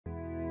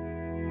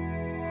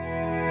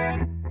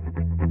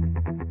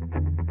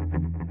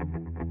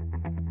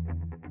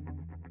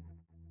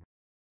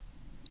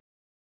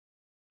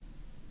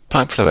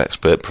Pipeflow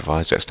Expert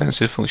provides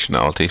extensive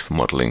functionality for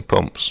modelling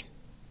pumps.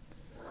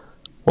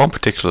 One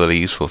particularly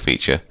useful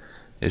feature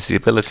is the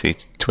ability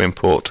to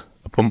import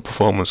a pump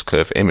performance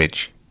curve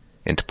image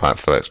into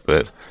Pipeflow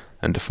Expert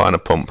and define a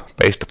pump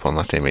based upon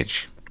that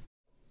image.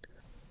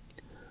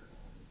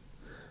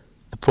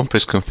 The pump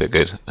is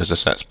configured as a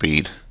set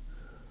speed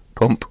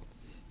pump,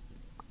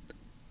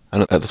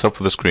 and at the top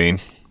of the screen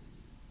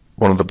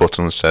one of the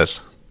buttons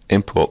says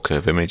Import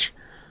Curve Image,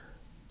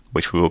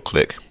 which we will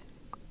click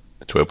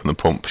to open the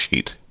pump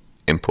sheet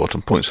import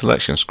and point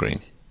selection screen.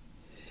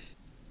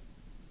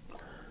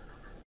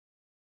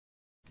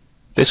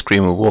 This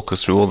screen will walk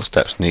us through all the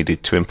steps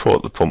needed to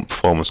import the pump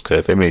performance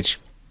curve image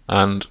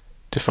and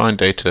define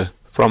data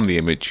from the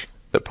image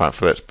that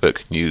Pipeflow Expert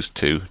can use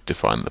to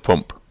define the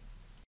pump.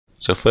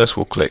 So first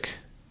we'll click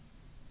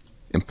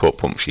Import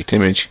Pump Sheet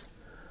Image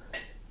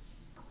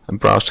and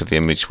browse to the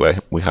image where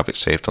we have it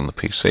saved on the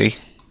PC.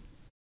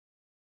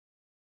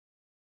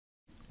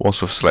 Once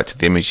we've selected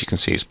the image, you can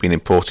see it's been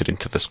imported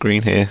into the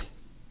screen here.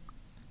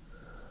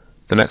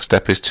 The next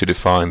step is to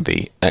define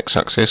the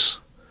x-axis,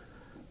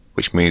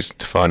 which means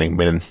defining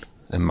min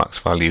and max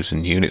values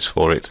and units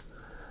for it.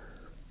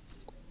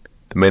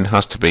 The min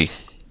has to be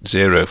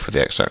 0 for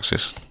the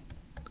x-axis,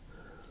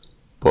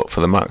 but for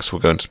the max we're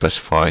going to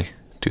specify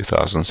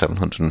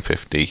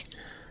 2,750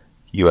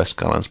 US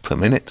gallons per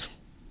minute.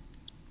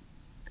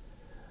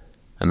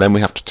 And then we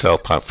have to tell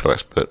Pipeflow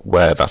Expert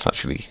where that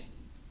actually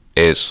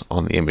is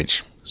on the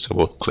image. So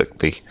we'll click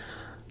the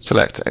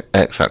Select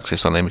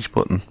X-axis on Image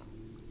button,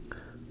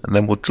 and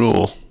then we'll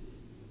draw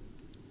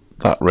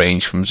that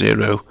range from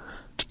 0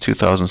 to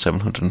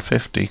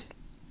 2,750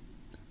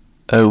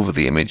 over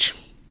the image,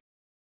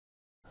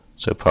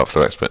 so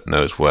Pipeflow Expert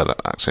knows where that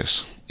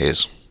axis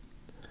is.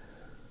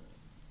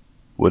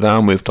 We're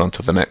now moved on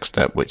to the next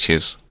step, which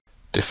is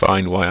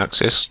define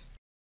y-axis.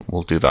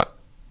 We'll do that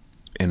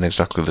in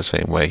exactly the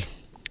same way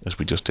as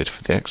we just did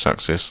for the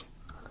x-axis.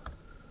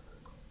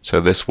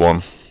 So this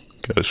one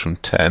goes from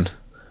 10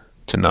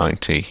 to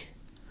 90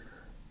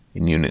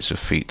 in units of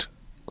feet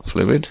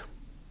fluid.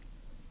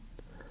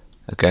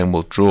 Again,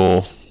 we'll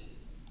draw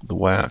the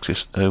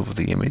y-axis over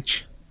the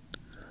image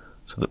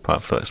so that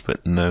Pipeflow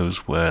Expert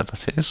knows where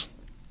that is.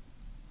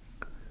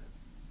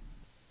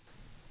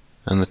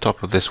 And the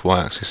top of this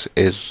y-axis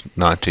is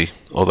 90,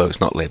 although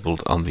it's not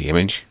labelled on the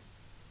image.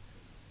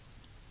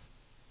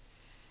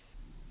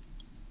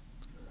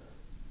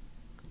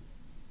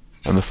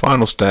 And the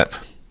final step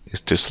is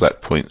to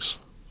select points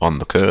on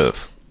the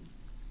curve.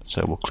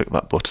 So we'll click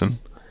that button,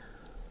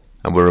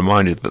 and we're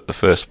reminded that the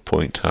first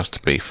point has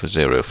to be for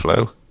 0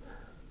 flow.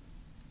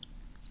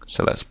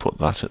 So let's put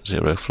that at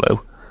 0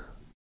 flow.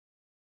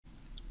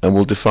 And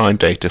we'll define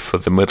data for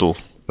the middle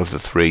of the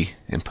 3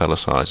 impeller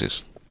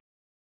sizes.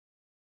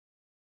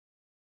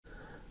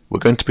 We're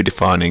going to be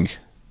defining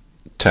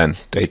 10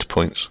 data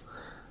points,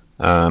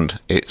 and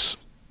it's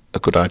a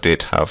good idea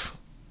to have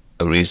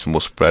a reasonable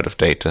spread of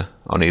data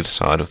on either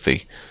side of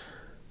the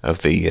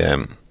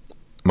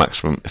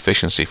maximum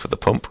efficiency for the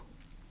pump.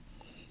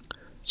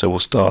 So we'll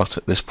start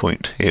at this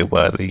point here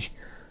where the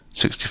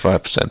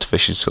 65%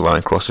 efficiency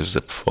line crosses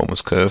the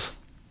performance curve.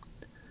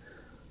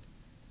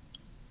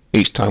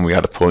 Each time we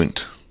add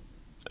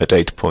a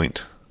data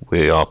point,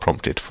 we are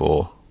prompted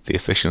for the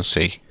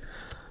efficiency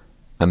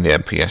and the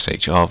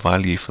MPSHR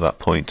value for that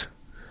point.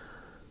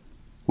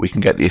 We can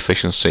get the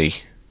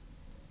efficiency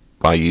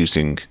by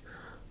using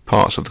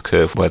parts of the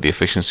curve where the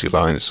efficiency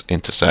lines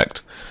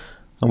intersect,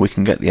 and we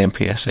can get the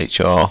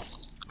MPSHR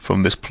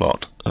from this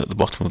plot at the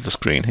bottom of the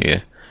screen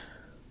here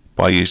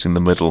by using the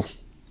middle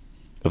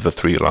of the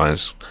 3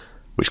 lines,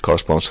 which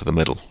corresponds to the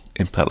middle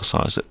impeller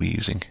size that we're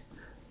using.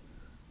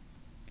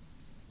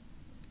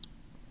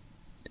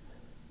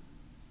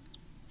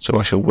 So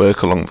I shall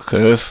work along the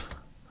curve,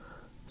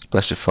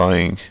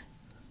 specifying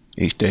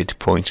each data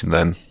point and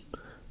then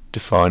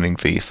defining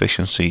the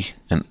efficiency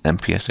and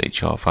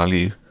MPSHR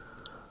value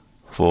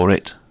for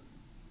it.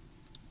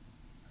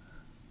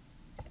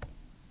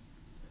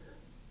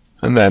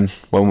 And then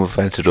when we've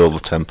entered all the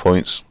 10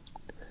 points,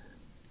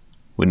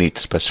 we need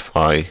to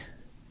specify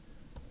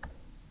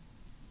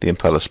the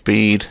impeller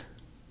speed,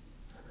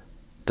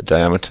 the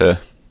diameter,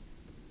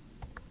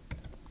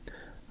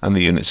 and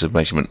the units of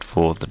measurement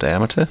for the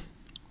diameter.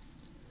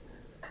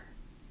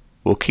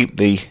 We'll keep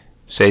the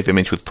Save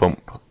Image with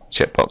Pump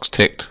checkbox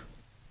ticked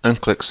and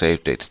click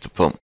Save Data to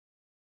Pump.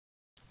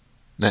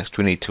 Next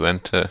we need to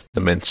enter the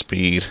min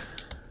speed,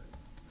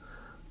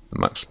 the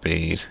max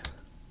speed,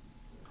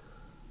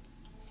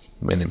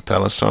 min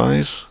impeller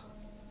size,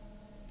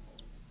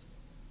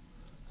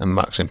 and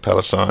max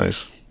impeller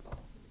size,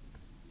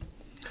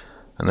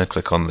 and then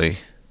click on the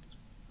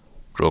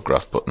Draw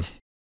Graph button.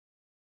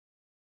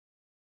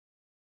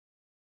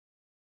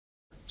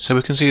 So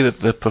we can see that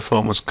the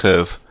performance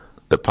curve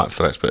that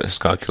Pipeflow Expert has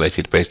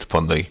calculated based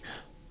upon the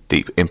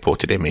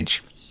imported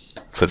image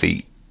for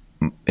the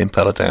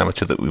impeller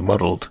diameter that we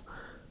modelled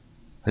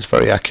has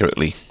very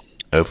accurately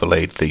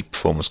overlaid the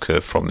performance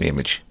curve from the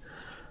image.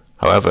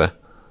 However,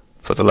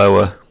 for the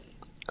lower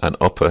and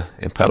upper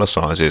impeller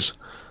sizes,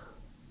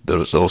 there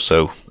is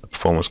also a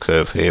performance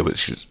curve here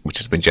which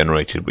has been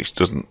generated, which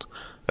doesn't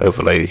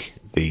overlay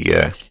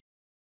the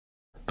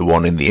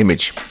one in the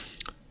image,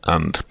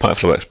 and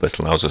PyFlow Expert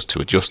allows us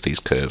to adjust these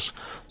curves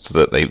so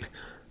that they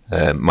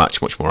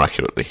match much more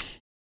accurately.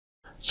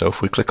 So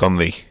if we click on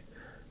the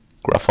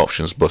Graph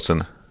Options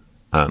button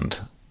and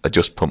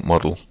Adjust Pump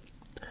Model,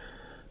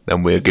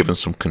 then we're given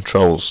some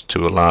controls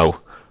to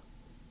allow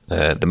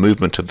the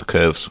movement of the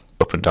curves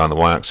up and down the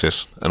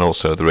y-axis, and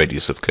also the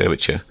radius of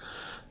curvature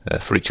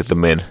for each of the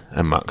min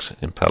and max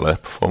impeller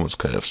performance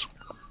curves.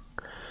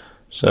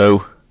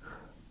 So,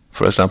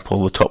 for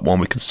example, the top one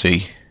we can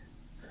see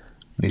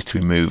needs to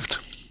be moved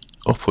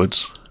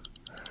upwards,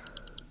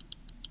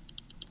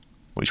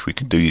 which we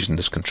can do using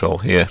this control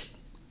here,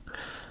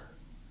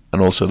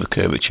 and also the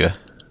curvature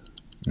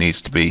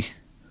needs to be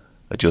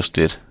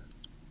adjusted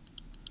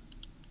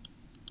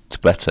to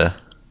better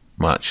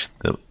match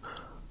the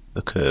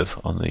curve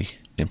on the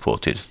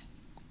imported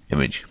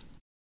image.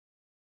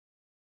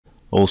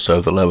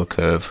 Also, the lower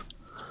curve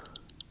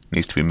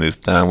needs to be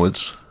moved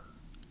downwards,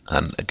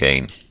 and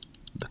again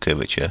the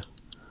curvature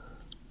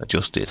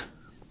adjusted.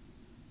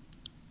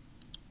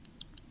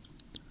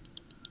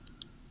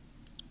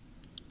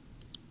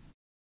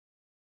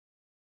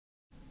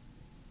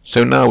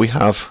 So now we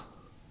have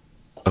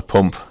a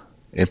pump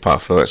in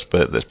PyFlow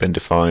Expert that's been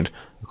defined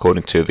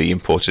according to the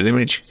imported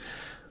image.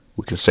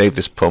 We can save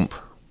this pump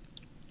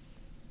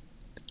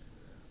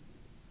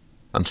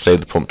and save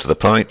the pump to the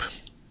pipe.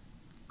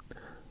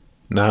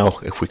 Now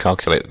if we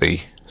calculate the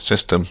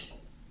system,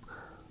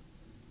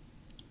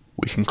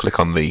 we can click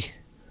on the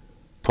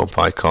pump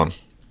icon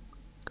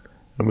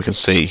and we can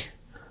see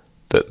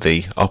that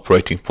the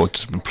operating point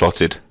has been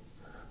plotted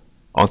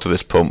onto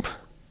this pump,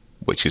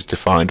 which is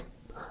defined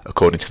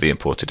according to the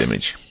imported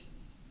image.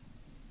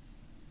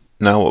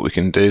 Now what we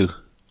can do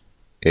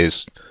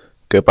is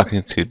go back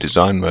into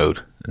design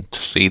mode, and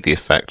to see the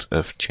effect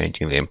of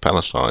changing the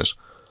impeller size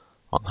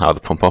on how the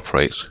pump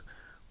operates,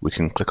 we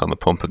can click on the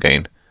pump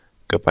again,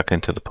 go back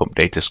into the pump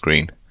data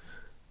screen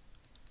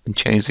and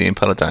change the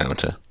impeller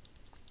diameter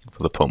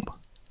for the pump.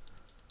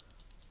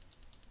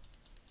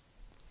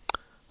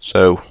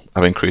 So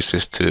I've increased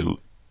this to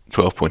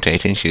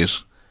 12.8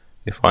 inches.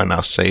 If I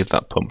now save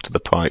that pump to the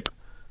pipe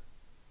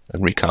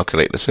and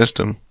recalculate the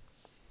system,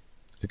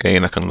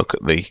 again I can look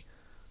at the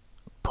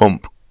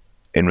pump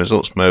in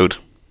results mode,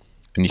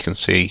 and you can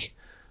see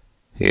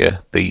here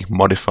the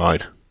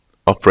modified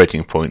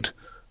operating point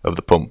of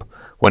the pump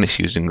when it's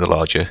using the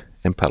larger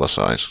impeller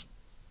size.